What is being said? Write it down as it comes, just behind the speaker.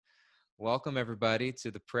Welcome everybody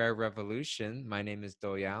to the Prayer Revolution. My name is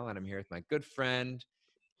Doyal, and I'm here with my good friend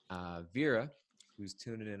Vera, who's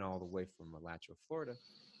tuning in all the way from Alachua, Florida.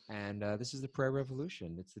 And this is the Prayer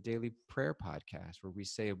Revolution. It's the daily prayer podcast where we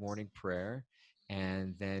say a morning prayer,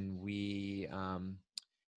 and then why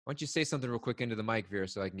don't you say something real quick into the mic, Vera,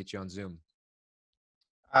 so I can get you on Zoom?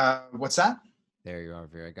 What's that? There you are,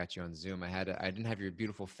 Vera. I got you on Zoom. I didn't have your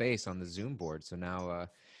beautiful face on the Zoom board, so now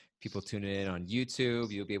people tuning in on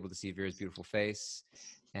YouTube, you'll be able to see Vera's beautiful face,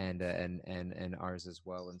 and ours as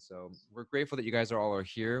well. And so we're grateful that you guys are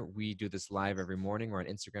here. We do this live every morning. We're on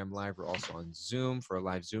Instagram Live. We're also on Zoom for a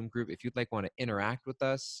live Zoom group. If you'd want to interact with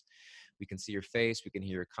us, we can see your face. We can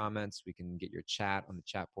hear your comments. We can get your chat on the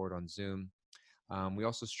chat board on Zoom. We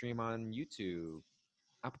also stream on YouTube,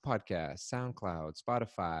 Apple Podcasts, SoundCloud,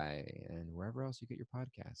 Spotify, and wherever else you get your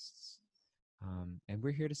podcasts. And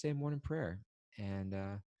we're here to say a morning prayer. And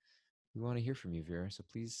we want to hear from you, Vera. So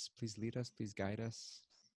please lead us, please guide us,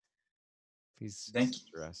 please Thank you.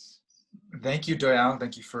 center us. Thank you, Doyal.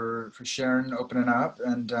 Thank you for sharing, opening up,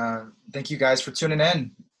 and thank you guys for tuning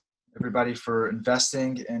in. Everybody for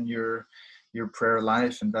investing in your prayer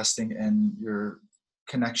life, investing in your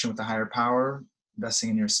connection with the higher power, investing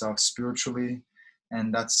in yourself spiritually,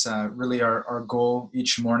 and that's really our goal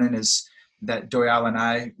each morning. Is that Doyal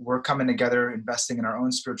and we're coming together, investing in our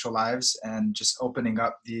own spiritual lives, and just opening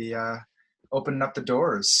up the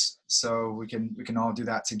doors so we can all do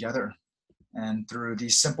that together. And through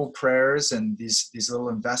these simple prayers and these little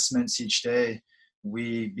investments each day,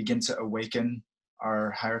 we begin to awaken our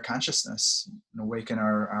higher consciousness and awaken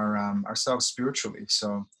ourselves spiritually.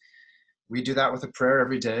 So we do that with a prayer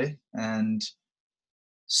every day, and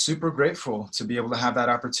super grateful to be able to have that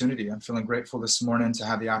opportunity. I'm feeling grateful this morning to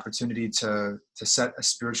have the opportunity to set a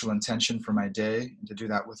spiritual intention for my day, and to do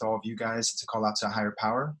that with all of you guys, to call out to a higher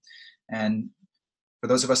power. And for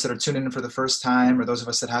those of us that are tuning in for the first time, or those of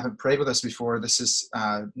us that haven't prayed with us before, this is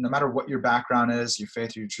no matter what your background is, your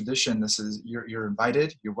faith or your tradition, this is you're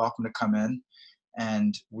invited. You're welcome to come in,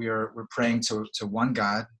 and we're praying to one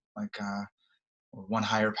God, or one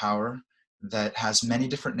higher power that has many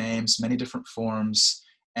different names, many different forms,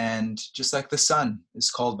 and just like the sun is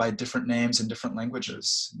called by different names in different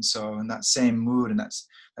languages. And so, in that same mood and that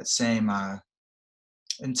same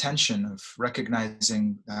intention of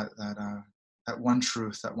recognizing that one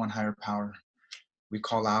truth, that one higher power, we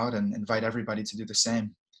call out and invite everybody to do the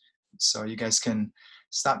same. So you guys can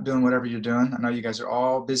stop doing whatever you're doing. I know you guys are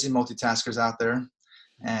all busy multitaskers out there,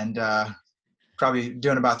 and probably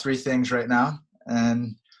doing about 3 things right now.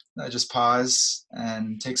 And just pause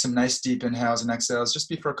and take some nice deep inhales and exhales. Just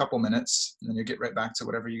be for a couple minutes, and then you get right back to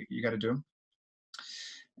whatever you got to do.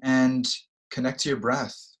 And connect to your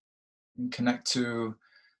breath, and connect to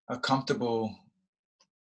a comfortable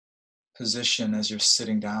position as you're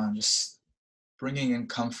sitting down, just bringing in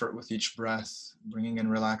comfort with each breath, bringing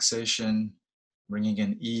in relaxation, bringing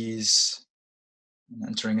in ease, and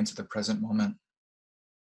entering into the present moment.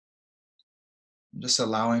 And just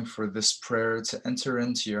allowing for this prayer to enter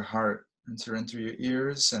into your heart, enter into your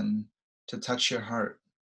ears, and to touch your heart.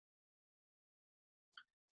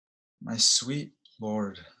 My sweet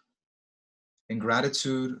Lord, in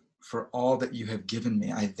gratitude for all that you have given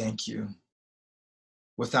me, I thank you.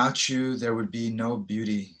 Without you, there would be no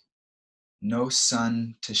beauty, no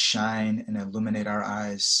sun to shine and illuminate our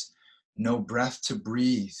eyes, no breath to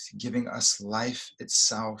breathe, giving us life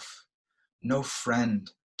itself, no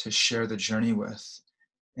friend to share the journey with,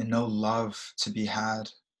 and no love to be had.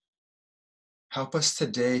 Help us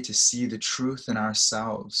today to see the truth in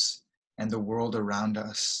ourselves and the world around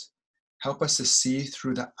us. Help us to see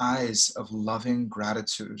through the eyes of loving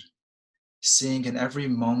gratitude, seeing in every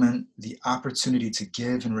moment the opportunity to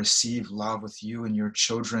give and receive love with you and your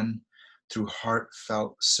children through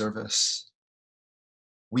heartfelt service.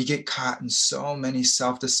 We get caught in so many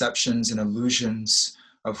self-deceptions and illusions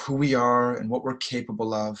of who we are and what we're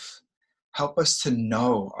capable of. Help us to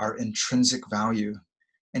know our intrinsic value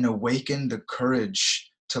and awaken the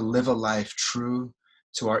courage to live a life true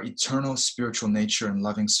to our eternal spiritual nature and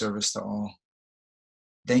loving service to all.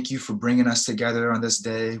 Thank you for bringing us together on this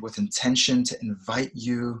day with intention to invite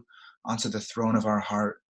you onto the throne of our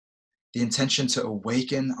heart, the intention to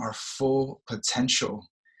awaken our full potential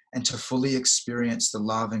and to fully experience the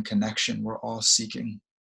love and connection we're all seeking.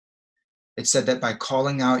 It said that by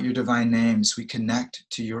calling out your divine names, we connect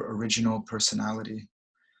to your original personality.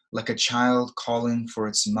 Like a child calling for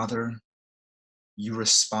its mother, you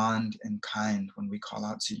respond in kind when we call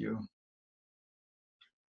out to you.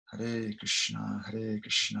 Hare Krishna,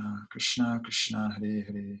 Krishna Krishna, Hare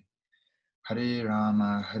Hare, Hare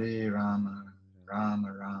Rama,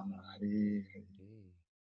 Rama Rama, Hare Hare.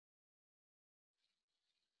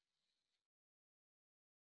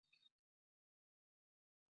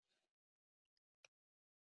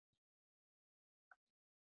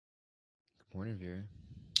 Morning, Vera.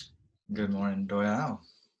 Good Thank you. morning, Doyle.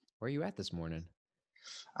 Where are you at this morning?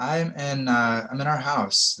 I'm in our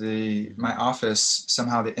house. The Mm, my office,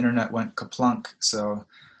 somehow the internet went kaplunk. So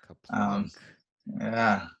um, Kaplunk.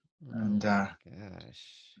 yeah, Oh and, my uh,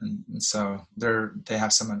 gosh. and so they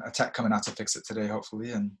have someone a tech coming out to fix it today,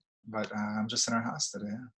 hopefully. But I'm just in our house today.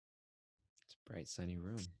 Yeah. It's a bright, sunny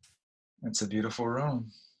room. It's a beautiful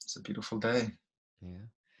room. It's a beautiful day. Yeah.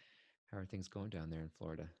 How are things going down there in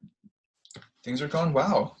Florida? Things are going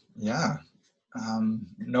well. Yeah,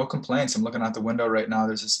 no complaints. I'm looking out the window right now.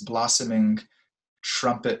 There's this blossoming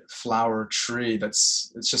trumpet flower tree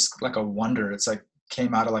it's just like a wonder. It's like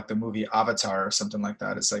came out of like the movie Avatar or something like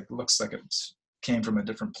that. It's like looks like it came from a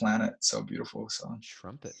different planet. It's so beautiful. So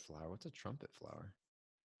Trumpet flower. What's a trumpet flower?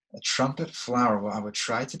 a trumpet flower. Well, I would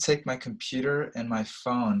try to take my computer and my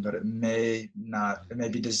phone, but it may not. It may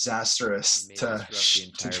be It disastrous may disrupt the to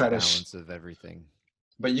entire try to. balance of everything.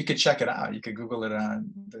 But you could check it out. You could Google it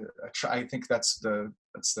on I think that's the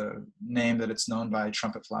name that it's known by,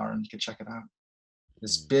 trumpet flower, and you could check it out.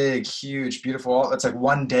 This Mm. big, huge, beautiful. It's like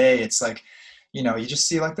one day, it's like, you just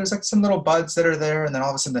see like there's like some little buds that are there, and then all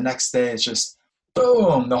of a sudden the next day it's just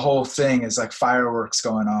boom, the whole thing is like fireworks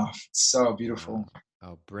going off. It's so Wow. beautiful.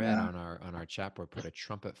 Oh, Brett Yeah. on our chat board put a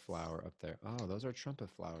trumpet flower up there. Oh, those are trumpet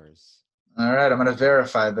flowers. All right, I'm gonna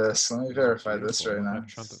verify this. Let me Those are verify this beautiful. I'm right looking now. up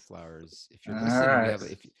trumpet flowers. If All you're listening, we right. have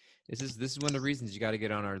if this is one of the reasons you got to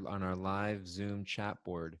get on our live Zoom chat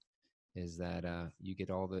board is that you get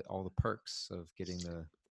all the perks of getting the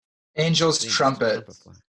Angel's things. It's a trumpet. trumpet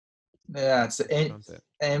flower. Yeah, it's Angel's the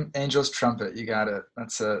trumpet. Angel's trumpet. You got it.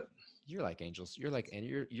 That's it. You're like angels.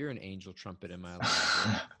 You're an angel trumpet in my life.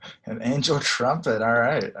 Yeah. An angel trumpet. All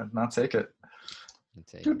right, I'll take it. I'll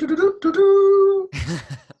take Do, it. do, do, do, do, do.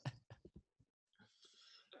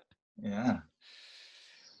 Yeah.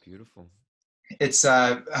 Beautiful. It's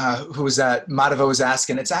who was that? Madhava was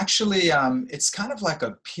asking. It's actually it's kind of like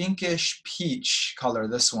a pinkish peach color.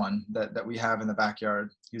 This one that we have in the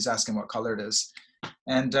backyard. He was asking what color it is,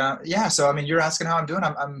 and yeah. So I mean, you're asking how I'm doing.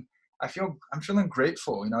 I'm feeling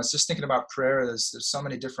grateful. I was just thinking about prayer. There's so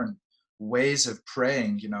many different ways of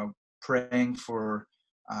praying. Praying for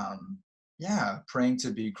yeah, praying to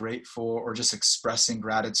be grateful, or just expressing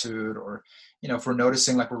gratitude, or if we're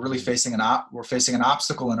noticing like we're really Mm. we're facing an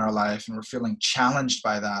obstacle in our life, and we're feeling challenged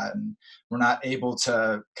by that, and we're not able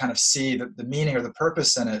to kind of see the meaning or the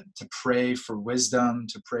purpose in it, to pray for wisdom,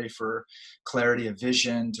 to pray for clarity of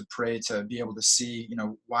vision, to pray to be able to see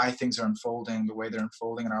why things are unfolding the way they're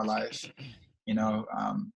unfolding in our life. you Mm. know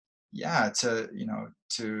yeah,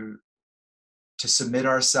 to submit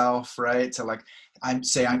ourselves, right? To like,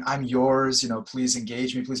 I'm yours, please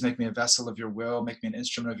engage me, please make me a vessel of your will, make me an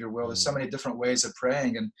instrument of your will. There's so Mm. many different ways of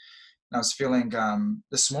praying. And I was feeling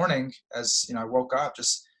this morning, as I woke up,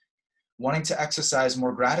 just wanting to exercise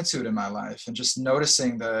more gratitude in my life, and just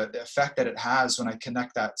noticing the effect that it has when I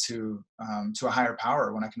connect that to a higher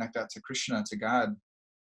power, when I connect that to Krishna, to God,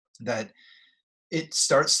 that it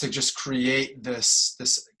starts to just create this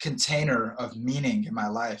container of meaning in my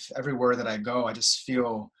life. Everywhere that I go, I just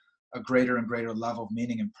feel a greater and greater level of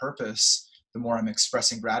meaning and purpose the more I'm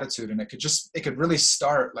expressing gratitude. And it could really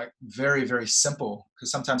start like very, very simple,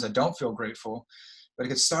 because sometimes I don't feel grateful, but it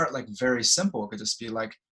could start like very simple. It could just be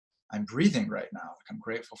like, I'm breathing right now. Like, I'm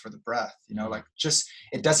grateful for the breath, Mm. like, just,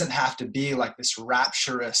 it doesn't have to be like this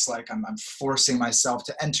rapturous, like I'm forcing myself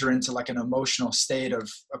to enter into like an emotional state of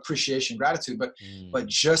appreciation, gratitude, but Mm.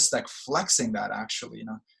 just like flexing that, actually,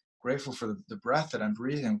 grateful for the breath that I'm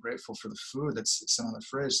breathing. I'm grateful for the food that's sitting on the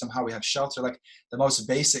fridge. Somehow we have shelter, like the most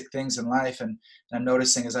basic things in life. And I'm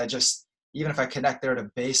noticing, as I just, even if I connect there at a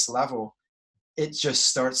base level, it just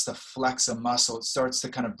starts to flex a muscle. It starts to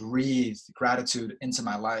kind of breathe gratitude into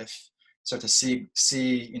my life. Start to see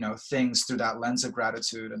things through that lens of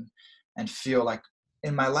gratitude, and feel like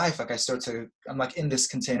in my life, like I'm like in this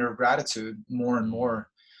container of gratitude more and Mm. more,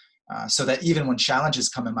 so that even when challenges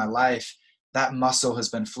come in my life, that muscle has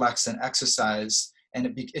been flexed and exercised,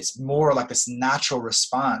 and it's more like this natural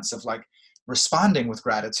response of like responding with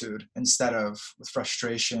gratitude instead of with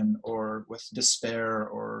frustration or with despair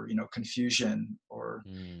or confusion or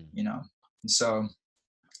Mm. you know and so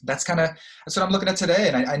that's what I'm looking at today.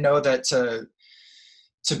 And I know that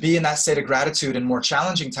to be in that state of gratitude in more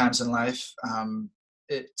challenging times in life,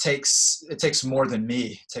 it takes more than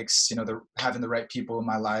me. It takes having the right people in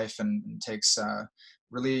my life, and it takes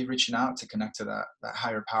really reaching out to connect to that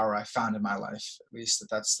higher power I found in my life. At least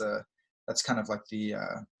that's kind of like the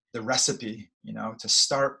recipe, to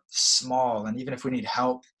start small. And even if we need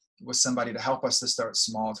help with somebody to help us to start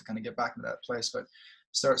small, to kind of get back into that place. But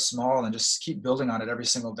Start small and just keep building on it every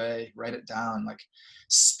single day. Write it down, like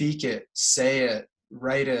speak it, say it,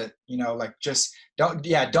 write it, like just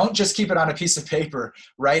don't just keep it on a piece of paper.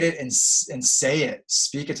 Write it and say it,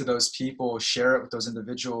 speak it to those people, share it with those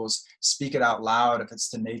individuals, speak it out loud if it's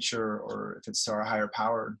to nature or if it's to our higher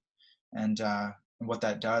power. And what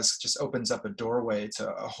that does just opens up a doorway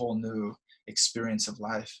to a whole new experience of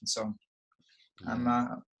life. And so I'm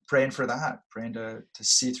Yeah. praying for that, praying to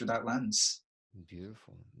see through that lens.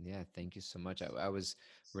 Beautiful. Yeah, thank you so much. I was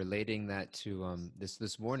relating that to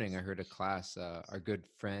this morning. I heard a class. Our good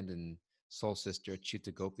friend and soul sister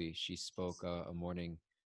Chuta Gopi. She spoke a morning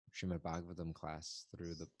Srimad Bhagavatam class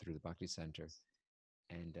through the Bhakti Center,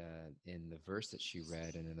 and in the verse that she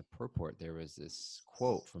read and in the purport, there was this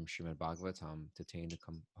quote from Srimad Bhagavatam: "Tatenu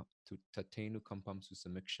kampam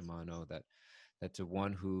susamikshamano," that to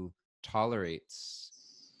one who tolerates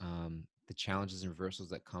the challenges and reversals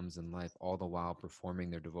that comes in life, all the while performing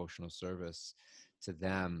their devotional service, to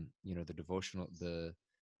them, the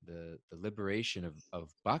liberation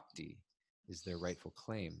of bhakti is their rightful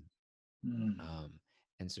claim. Mm. Um,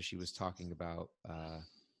 and so she was talking about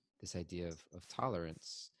this idea of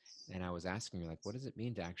tolerance, and I was asking her, like, what does it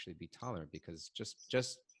mean to actually be tolerant? Because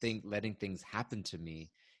letting things happen to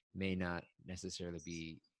me may not necessarily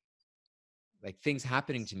be like things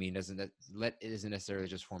happening to me it isn't necessarily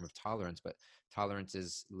just a form of tolerance, but tolerance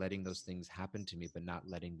is letting those things happen to me, but not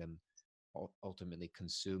letting them ultimately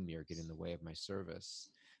consume me or get in the way of my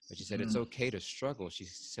service. But she said it's Mm. okay to struggle. She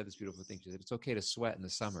said this beautiful thing. She said it's okay to sweat in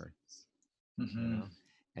the summer, you Mm-hmm. know.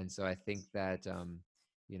 And so I think that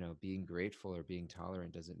being grateful or being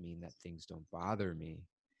tolerant doesn't mean that things don't bother me,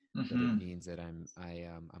 but it Mm-hmm. means that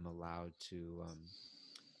I'm allowed to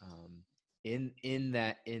um, in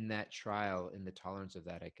that trial, in the tolerance of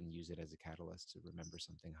that, I can use it as a catalyst to remember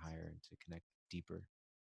something higher and to connect deeper.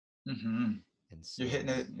 Mm-hmm. And You're so, hitting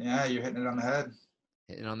it. Yeah, you're hitting it on the head.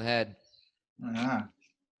 hitting on the head. Yeah.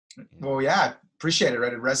 Yeah. Well, yeah, appreciate it,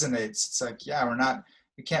 right? It resonates. It's like, yeah,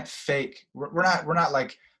 we can't fake. We're not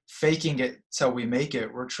like faking it till we make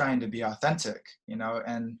it. We're trying to be authentic,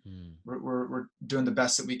 and Mm, we're doing the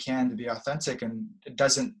best that we can to be authentic. And it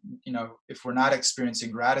doesn't, if we're not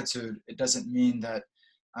experiencing gratitude, it doesn't mean that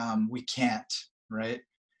we can't, right?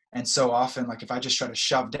 And so often, like if I just try to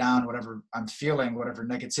shove down whatever I'm feeling, whatever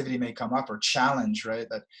negativity may come up or challenge, right?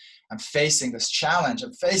 That I'm facing this challenge,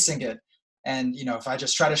 I'm facing it, and if I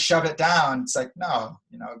just try to shove it down, it's like no,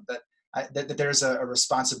 that there's a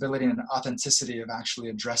responsibility and an authenticity of actually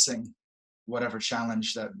addressing whatever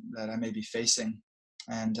challenge that I may be facing,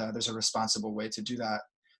 and there's a responsible way to do that,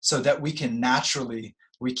 so that we can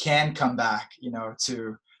come back,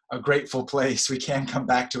 to a grateful place. We can come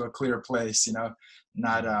back to a clear place, mm,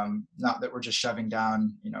 not that we're just shoving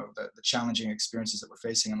down, the challenging experiences that we're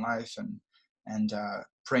facing in life, and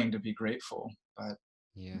praying to be grateful, but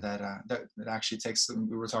yeah. that actually takes,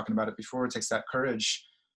 we were talking about it before, it takes that courage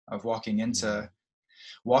of Mm,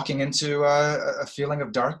 walking into a feeling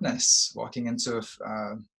of darkness, walking into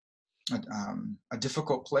a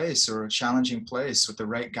difficult place or a challenging place with the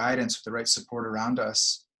right guidance, with the right support around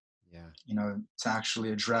us, yeah. to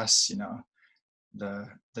actually address,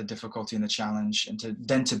 the difficulty and the challenge,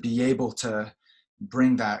 and to be able to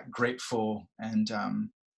bring that grateful and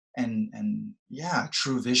yeah,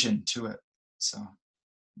 true vision to it. So.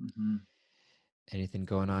 Mhm. Anything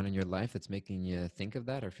going on in your life that's making you think of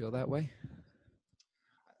that or feel that way?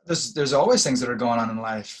 There's always things that are going on in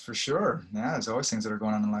life, for sure. Yeah, there's always things that are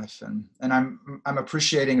going on in life, and I'm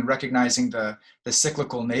appreciating and recognizing the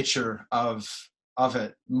cyclical nature of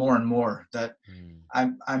it more and more. That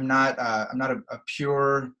Mm, I'm not a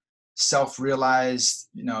pure self-realized,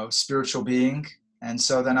 spiritual being, and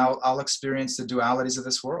so then I'll experience the dualities of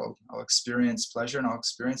this world. I'll experience pleasure and I'll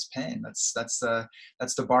experience pain. That's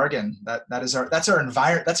the bargain. That's our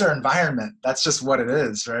environment. That's just what it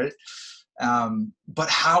is, right? But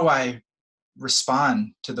how I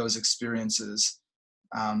respond to those experiences,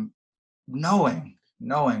 um, knowing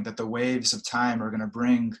that the waves of time are going to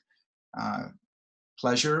bring uh,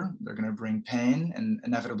 pleasure, they're going to bring pain, and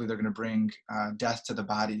inevitably they're going to bring death to the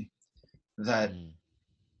body. That mm,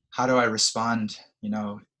 how do I respond?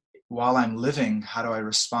 While I'm living, how do I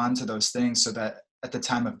respond to those things so that at the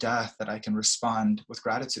time of death, that I can respond with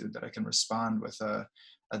gratitude, that I can respond with a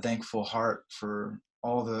thankful heart for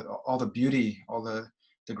all the beauty, all the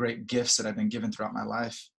great gifts that I've been given throughout my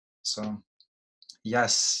life. So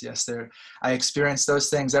yes, there I experience those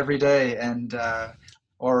things every day, and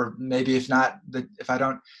or maybe if I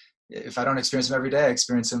don't experience them every day, I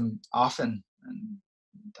experience them often, and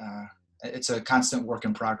it's a constant work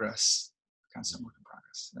in progress. mm, Constant work in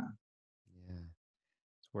progress. Yeah. yeah.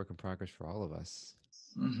 It's a work in progress for all of us.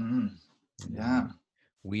 Mm-hmm. You know, Yeah.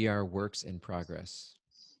 we are works in progress.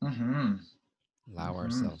 Mm-hmm. Allow Mm-hmm.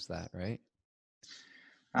 ourselves that, right?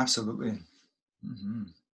 Absolutely. Mm-hmm.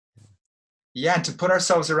 Yeah, and to put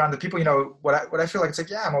ourselves around the people, what I feel like, it's like,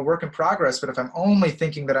 yeah, I'm a work in progress, but if I'm only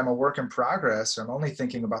thinking that I'm a work in progress, or I'm only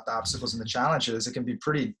thinking about the obstacles and the challenges, it can be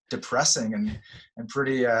pretty depressing and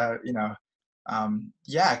pretty, yeah,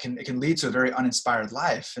 it can lead to a very uninspired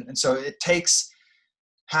life. And so it takes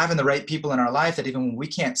having the right people in our life that even when we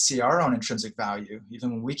can't see our own intrinsic value,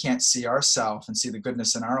 even when we can't see ourselves and see the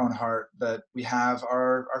goodness in our own heart, that we have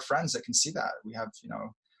our friends that can see that. We have,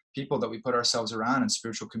 people that we put ourselves around in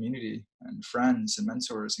spiritual community, and friends and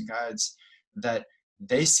mentors and guides, that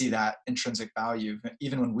they see that intrinsic value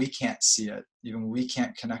even when we can't see it, even when we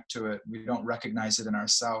can't connect to it, we don't recognize it in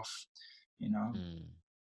ourselves, you know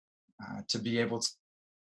Mm, to be able to.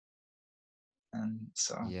 And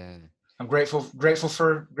so yeah. I'm grateful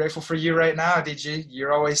for you right now, DG.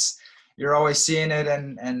 You're always seeing it,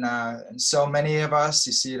 and so many of us.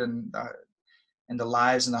 You see it in the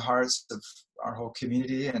lives and the hearts of our whole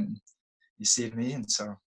community, and you see it in me. And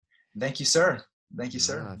so, thank you, sir. Thank you,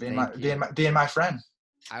 sir. No, Being my thank being you. my being my friend.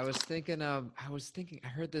 I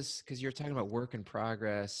heard this because you're talking about work in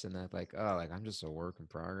progress and that, like, oh, like I'm just a work in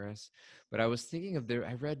progress. But I was thinking of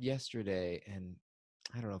I read yesterday, and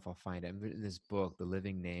I don't know if I'll find it, in this book, The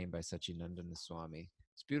Living Name by Satchidananda Swami.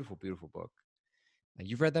 It's a beautiful, beautiful book.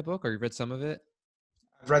 You've read that book, or you've read some of it?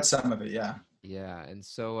 I've read some of it. Yeah. Yeah. And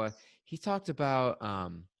so he talked about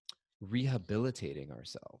rehabilitating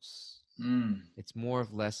ourselves. Mm. It's more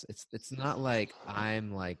of less, it's not like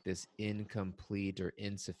I'm like this incomplete or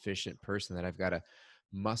insufficient person that I've got to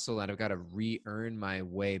muscle and I've got to re-earn my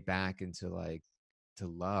way back into like to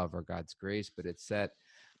love or God's grace, but it's that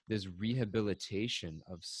this rehabilitation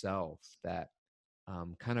of self that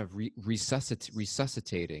kind of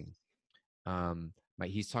resuscitating.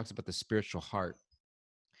 He talks about the spiritual heart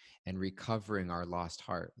and recovering our lost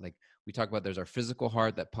heart. Like we talk about, there's our physical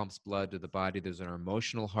heart that pumps blood to the body. There's our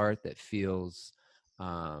emotional heart that feels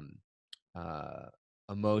um, uh,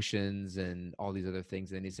 emotions and all these other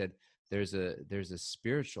things. And he said there's a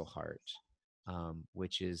spiritual heart,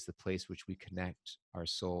 which is the place which we connect our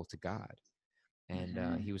soul to God. And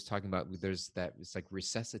Mm-hmm. he was talking about, there's that, it's like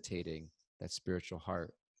resuscitating that spiritual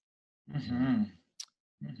heart. Mm. Mm-hmm.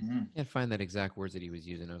 Mm-hmm. Can't find that exact words that he was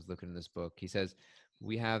using. I was looking in this book. He says,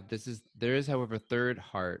 there is, however, a third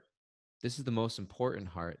heart. This is the most important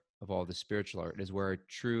heart of all the spiritual heart. It is where our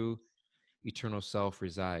true eternal self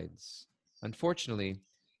resides. Unfortunately,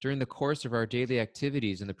 during the course of our daily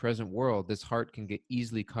activities in the present world, this heart can get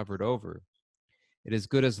easily covered over. It is as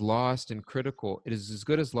good as lost and critical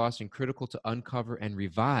to uncover and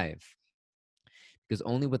revive, because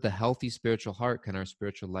only with a healthy spiritual heart can our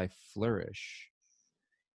spiritual life flourish.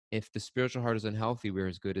 If the spiritual heart is unhealthy, we're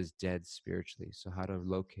as good as dead spiritually. So, how to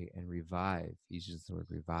locate and revive? He uses the word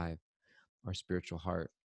revive our spiritual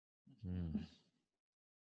heart. Mm.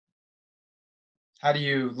 How do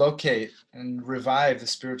you locate and revive the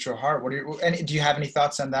spiritual heart? And do you have any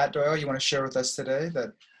thoughts on that, Doyle? You want to share with us today?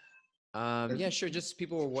 Yeah, sure. Just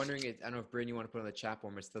people were wondering. I don't know if Bryn, you want to put on the chat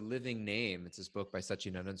form. It's The Living Name. It's this book by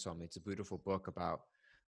Satchidananda Swami. It's a beautiful book about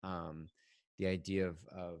um, the idea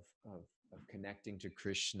of connecting to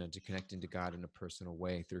Krishna, to connecting to God in a personal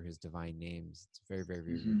way through His divine names. It's very, very,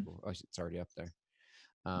 very Mm-hmm. beautiful. Oh, it's already up there.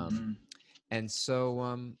 Um, Mm-hmm. and so,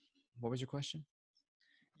 what was your question?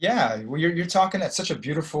 Yeah, well, you're talking. That's such a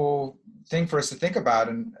beautiful thing for us to think about,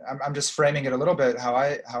 and I'm just framing it a little bit. How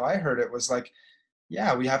I heard it was like,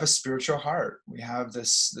 yeah, we have a spiritual heart. We have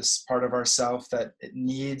this part of ourself that it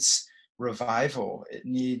needs revival. It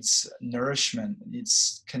needs nourishment. It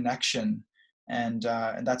needs connection, and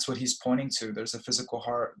that's what he's pointing to. There's a physical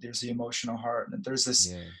heart. There's the emotional heart, and there's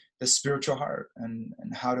Yeah. this spiritual heart. And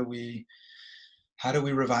how do we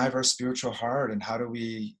revive our spiritual heart, and how do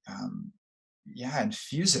we yeah,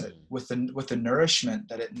 infuse it Mm. with the nourishment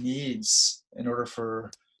that it needs in order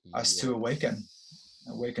for us to awaken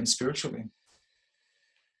Yes. spiritually.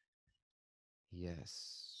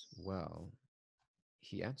 Yes. Well,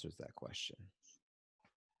 he answers that question.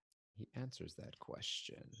 He answers that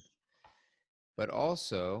question. But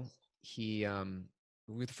also,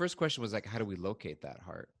 the first question was like, how do we locate that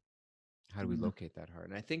heart? How do we Mm-hmm. locate that heart?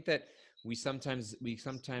 And I think that we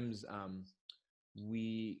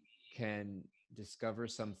can discover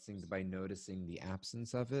something by noticing the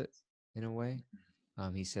absence of it in a way.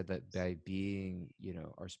 He said that by being,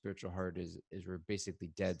 our spiritual heart is we're basically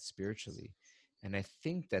dead spiritually, and I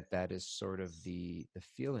think that that is sort of the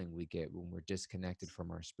feeling we get when we're disconnected from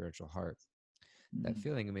our spiritual heart. That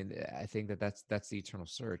feeling, I mean, I think that that's the eternal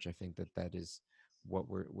search. I think that that is what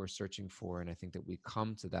we're searching for. And I think that we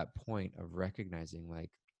come to that point of recognizing,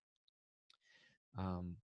 like,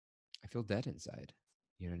 I feel dead inside.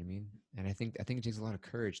 You know what I mean? And I think it takes a lot of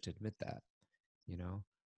courage to admit that, you know.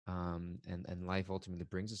 And life ultimately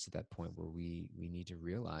brings us to that point where we need to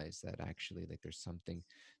realize that actually, like, there's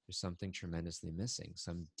something tremendously missing,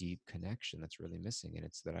 some deep connection that's really missing, and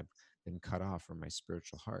it's that I've been cut off from my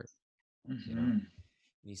spiritual heart, you know. Mm-hmm. And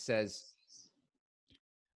he says,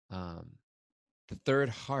 um, the third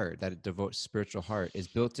heart, that it devotes spiritual heart, is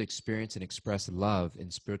built to experience and express love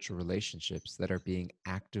in spiritual relationships that are being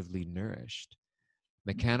actively nourished.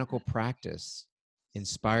 Mechanical practice,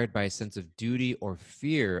 inspired by a sense of duty or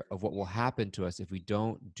fear of what will happen to us if we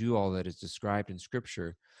don't do all that is described in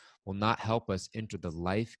Scripture, will not help us enter the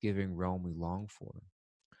life-giving realm we long for.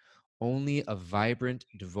 Only a vibrant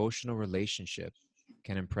devotional relationship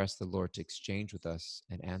can impress the Lord to exchange with us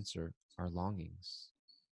and answer our longings.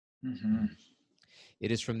 Mm-hmm.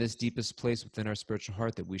 It is from this deepest place within our spiritual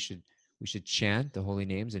heart that we should chant the holy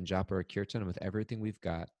names and japa or kirtan with everything we've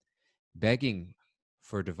got, begging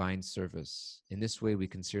for divine service. In this way, we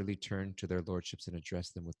can sincerely turn to their lordships and address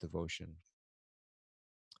them with devotion.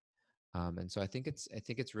 And so I think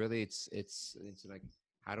it's really like,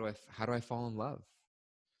 how do I fall in love?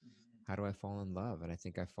 How do I fall in love? And I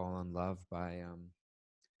think I fall in love by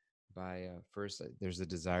first, there's a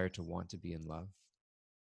desire to want to be in love.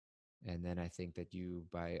 And then I think that you,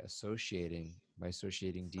 by associating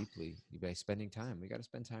deeply, by spending time, we got to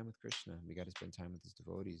spend time with Krishna. We got to spend time with his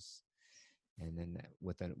devotees. And then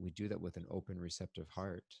we do that with an open, receptive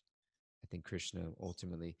heart. I think Krishna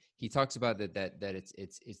ultimately, he talks about that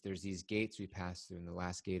it's there's these gates we pass through, and the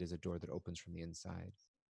last gate is a door that opens from the inside.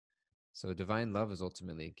 So divine love is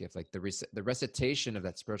ultimately a gift. Like the recitation of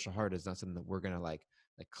that spiritual heart is not something that we're gonna like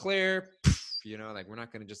clear, you know, like we're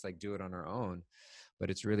not gonna just like do it on our own,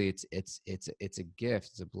 but it's really it's a gift,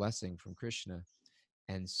 it's a blessing from Krishna.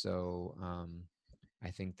 And so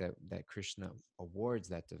I think that Krishna awards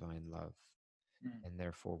that divine love, and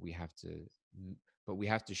therefore we have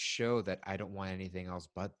to show that I don't want anything else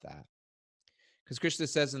but that. Because Krishna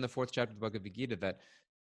says in the 4th chapter of the Bhagavad Gita that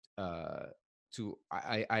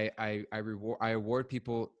I award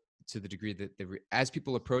people to the degree that as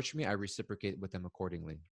people approach me, I reciprocate with them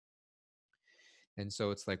accordingly. And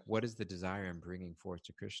so it's like, what is the desire I'm bringing forth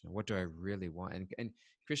to Krishna? What do I really want? And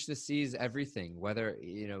Krishna sees everything, whether,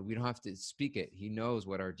 you know, we don't have to speak it. He knows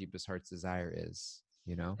what our deepest heart's desire is,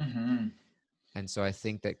 you know? Mm-hmm. And so I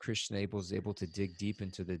think that Krishna is able to dig deep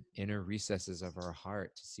into the inner recesses of our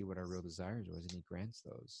heart to see what our real desires was, and he grants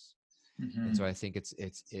those. Mm-hmm. And so I think it's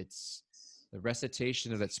the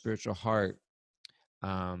recitation of that spiritual heart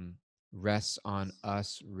rests on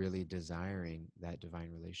us really desiring that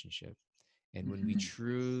divine relationship. And when we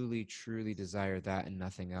truly, truly desire that and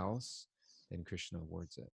nothing else, then Krishna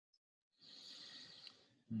awards it.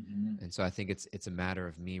 Mm-hmm. And so I think it's a matter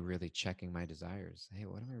of me really checking my desires. Hey,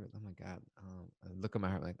 what am I? Oh my God! I look at my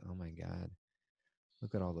heart like, oh my God,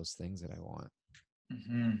 look at all those things that I want.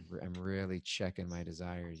 Mm-hmm. I'm really checking my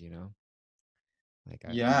desires. You know, like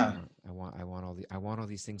Yeah. I want all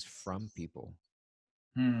these things from people.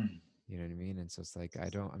 Mm. You know what I mean? And so it's like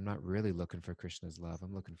I'm not really looking for Krishna's love.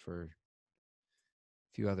 I'm looking for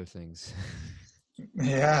a few other things.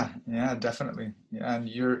 Yeah, yeah, definitely. Yeah, and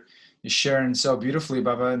you're sharing so beautifully,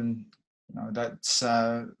 Baba, and you know that's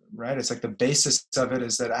right. It's like the basis of it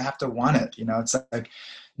is that I have to want it. You know, it's like,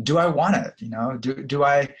 do I want it? You know, do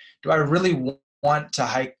I really want to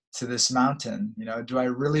hike to this mountain? You know, do I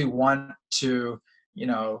really want to, you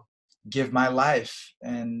know, give my life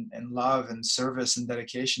and love and service and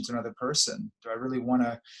dedication to another person? Do I really want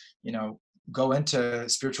to, you know, go into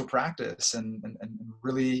spiritual practice and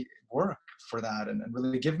really work for that and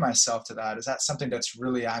really give myself to that? Is that something that's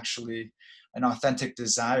really actually an authentic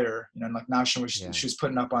desire? You know, and like now she was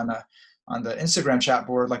putting up on the Instagram chat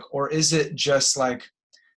board, like, or is it just like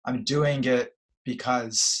I'm doing it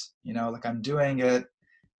because, you know, like I'm doing it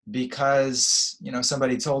because, you know,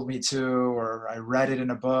 somebody told me to, or I read it in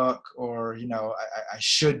a book, or, you know, I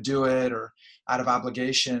should do it, or out of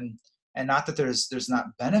obligation. And not that there's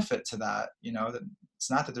not benefit to that, you know, that it's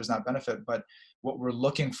not that there's not benefit, but what we're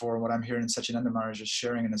looking for, what I'm hearing Satchidananda Maharaj is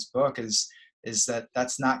sharing in his book is that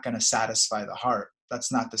that's not going to satisfy the heart.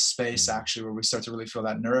 That's not the space actually where we start to really feel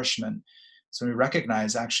that nourishment. So we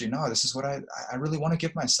recognize actually, no, this is what I really want to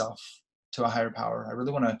give myself to a higher power. I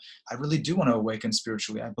really do want to awaken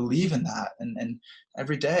spiritually. I believe in that. And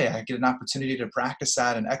every day I get an opportunity to practice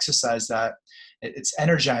that and exercise that. It's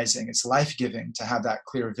energizing. It's life-giving to have that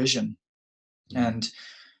clear vision. And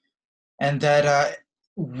that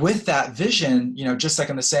with that vision, just like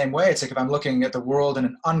in the same way, it's like if I'm looking at the world in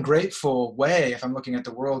an ungrateful way, if I'm looking at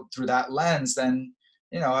the world through that lens, then,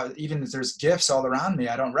 even if there's gifts all around me,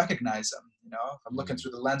 I don't recognize them. If I'm looking Mm.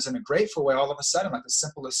 through the lens in a grateful way, all of a sudden, like the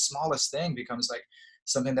simplest, smallest thing becomes like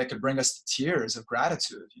something that could bring us to tears of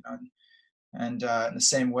gratitude. And in the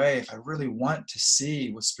same way, if I really want to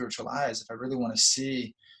see with spiritual eyes, if I really want to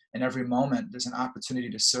see in every moment, there's an opportunity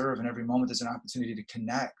to serve. In every moment, there's an opportunity to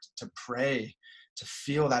connect, to pray, to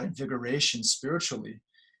feel that invigoration spiritually.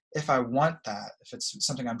 If I want that, if it's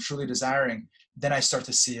something I'm truly desiring, then I start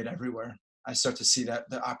to see it everywhere. I start to see that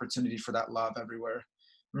the opportunity for that love everywhere.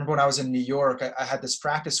 Remember when I was in New York, I had this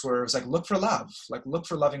practice where it was like, look for love, like look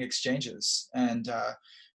for loving exchanges. And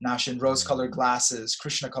Nash in rose-colored Mm. glasses,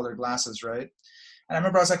 Krishna-colored glasses, right? And I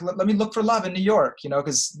remember I was like, let me look for love in New York,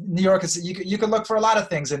 because New York is, you can look for a lot of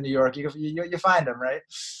things in New York. You find them, right?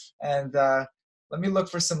 And let me look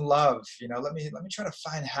for some love, let me try to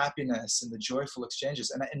find happiness in the joyful exchanges.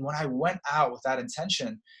 And when I went out with that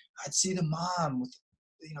intention, I'd see the mom with,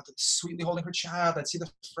 sweetly holding her child. I'd see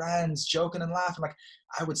the friends joking and laughing. Like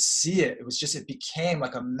I would see it. It became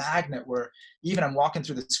like a magnet where even I'm walking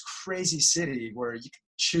through this crazy city where you can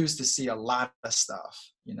choose to see a lot of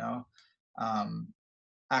stuff. Um,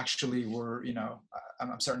 Actually we're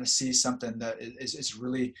I'm starting to see something that is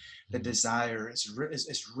really the desire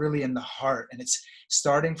is really in the heart, and it's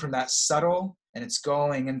starting from that subtle and it's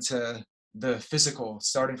going into the physical,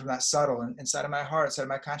 starting from that subtle and inside of my heart, inside of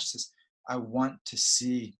my consciousness. I want to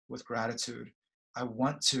see with gratitude. I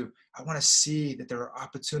want to see that there are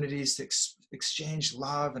opportunities to exchange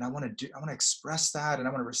love, and I want to express that, and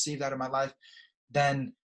I want to receive that in my life.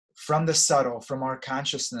 Then from the subtle, from our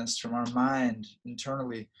consciousness, from our mind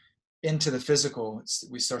internally into the physical,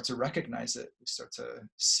 we start to recognize it. We start to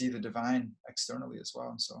see the divine externally as well.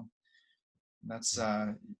 And so that's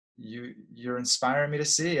you're inspiring me to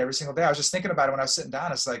see every single day. I was just thinking about it when I was sitting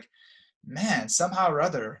down. It's like, man, somehow or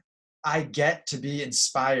other, I get to be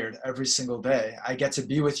inspired every single day. I get to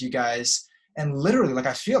be with you guys, and literally, like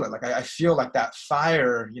I feel it. Like I feel like that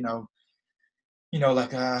fire.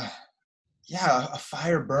 Like yeah, a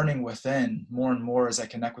fire burning within more and more as I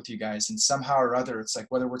connect with you guys. And somehow or other, it's like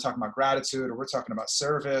whether we're talking about gratitude or we're talking about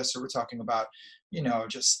service or we're talking about,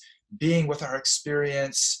 just being with our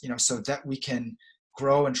experience, so that we can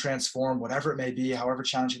grow and transform whatever it may be, however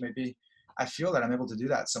challenging it may be. I feel that I'm able to do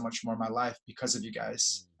that so much more in my life because of you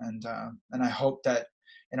guys. And I hope that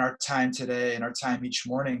in our time today, in our time each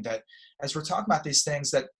morning, that as we're talking about these things,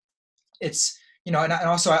 that it's and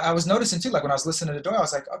also I was noticing too, like when I was listening to Doyle, I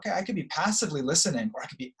was like, okay, I could be passively listening or I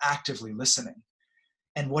could be actively listening.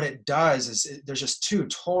 And what it does is there's just two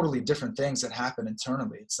totally different things that happen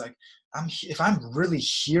internally. It's like if I'm really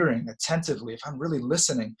hearing attentively, if I'm really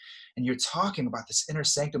listening, and you're talking about this inner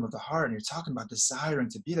sanctum of the heart, and you're talking about desiring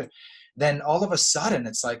to be there, then all of a sudden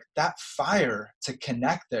it's like that fire to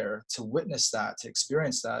connect there, to witness that, to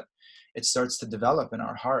experience that, it starts to develop in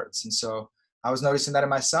our hearts. And so I was noticing that in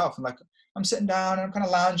myself. I'm like, I'm sitting down and I'm kind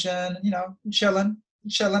of lounging, chilling.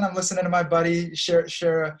 I'm listening to my buddy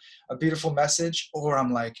share a beautiful message, or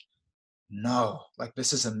I'm like, no, like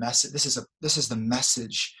this is a message. This is the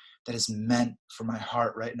message that is meant for my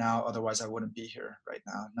heart right now. Otherwise, I wouldn't be here right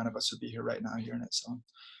now. None of us would be here right now hearing it. So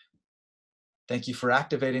thank you for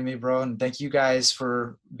activating me, bro, and thank you guys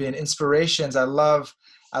for being inspirations. I love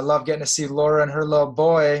getting to see Laura and her little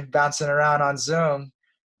boy bouncing around on Zoom.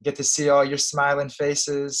 Get to see all your smiling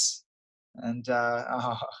faces, and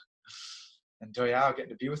and Doyao,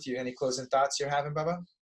 getting to be with you. Any closing thoughts you're having, Bubba?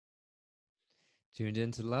 Tuned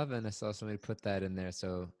into love, and I saw somebody put that in there.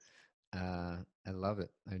 So I love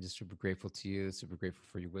it. I'm just super grateful to you, super grateful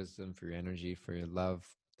for your wisdom, for your energy, for your love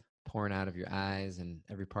pouring out of your eyes and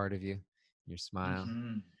every part of you, your smile.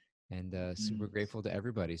 Mm-hmm. And Mm-hmm. super grateful to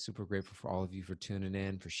everybody. Super grateful for all of you for tuning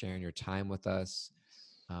in, for sharing your time with us.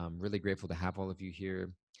 Really grateful to have all of you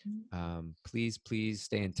here. Please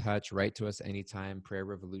stay in touch. Write to us anytime,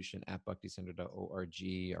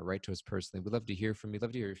 prayerrevolution@bhakticenter.org, or write to us personally. We'd love to hear from you.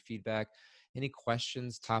 Love to hear your feedback. Any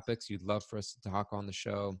questions, topics you'd love for us to talk on the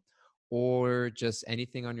show, or just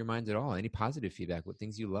anything on your mind at all. Any positive feedback, what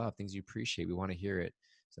things you love, things you appreciate. We want to hear it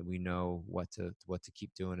so we know what to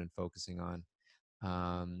keep doing and focusing on.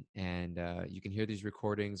 And you can hear these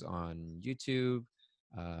recordings on YouTube,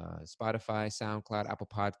 Spotify, SoundCloud, Apple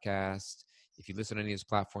Podcast. If you listen to any of these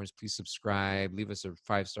platforms, please subscribe, leave us a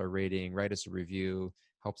 5-star rating, write us a review.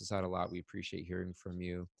 Helps us out a lot. We appreciate hearing from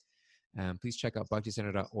you. Please check out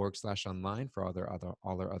bhakticenter.org/online for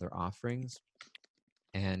all our other offerings.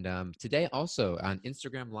 And today also on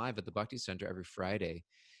Instagram Live at the Bhakti Center every Friday,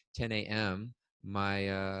 10 a.m.,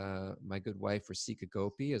 my good wife Rasika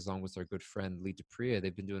Gopi, along with our good friend Lee DePria,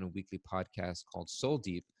 they've been doing a weekly podcast called Soul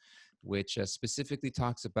Deep, which specifically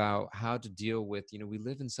talks about how to deal with, we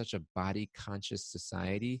live in such a body conscious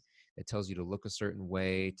society that tells you to look a certain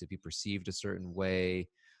way, to be perceived a certain way,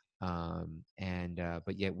 and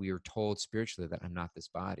but yet we are told spiritually that I'm not this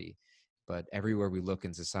body. But everywhere we look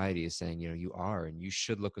in society is saying, you are, and you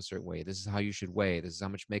should look a certain way. This is how you should weigh. This is how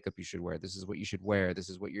much makeup you should wear. This is what you should wear. This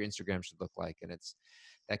is what your Instagram should look like. And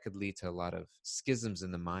that could lead to a lot of schisms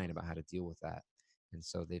in the mind about how to deal with that. And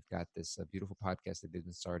so they've got this beautiful podcast that they've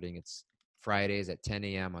been starting. It's Fridays at 10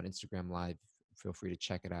 a.m. on Instagram Live. Feel free to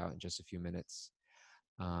check it out in just a few minutes.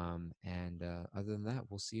 And other than that,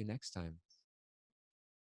 we'll see you next time.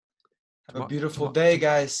 Have a beautiful day,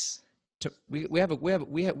 guys. We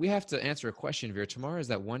have to answer a question, Veer. Tomorrow is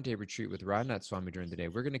that one day retreat with Radhanath Swami during the day.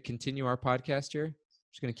 We're going to continue our podcast here.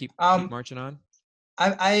 Just going to keep marching on.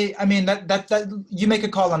 I mean that you make a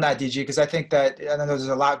call on that, DG, because I think that I know there's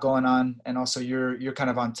a lot going on, and also you're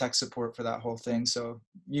kind of on tech support for that whole thing. So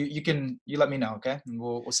you let me know, okay? And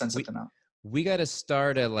we'll send something out. We got to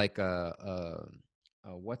start at like a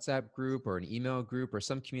WhatsApp group or an email group or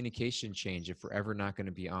some communication change if we're ever not going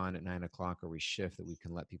to be on at 9 o'clock or we shift, that we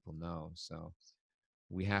can let people know. So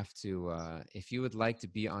we have to, if you would like to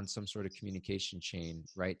be on some sort of communication chain,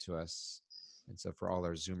 write to us. And so for all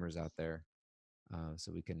our Zoomers out there,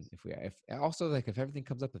 so we can, if everything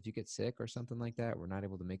comes up, if you get sick or something like that, we're not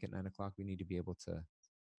able to make it 9 o'clock, we need to be able to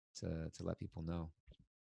let people know.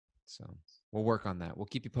 So we'll work on that. We'll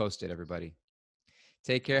keep you posted, everybody.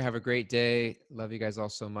 Take care. Have a great day. Love you guys all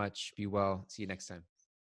so much. Be well. See you next time.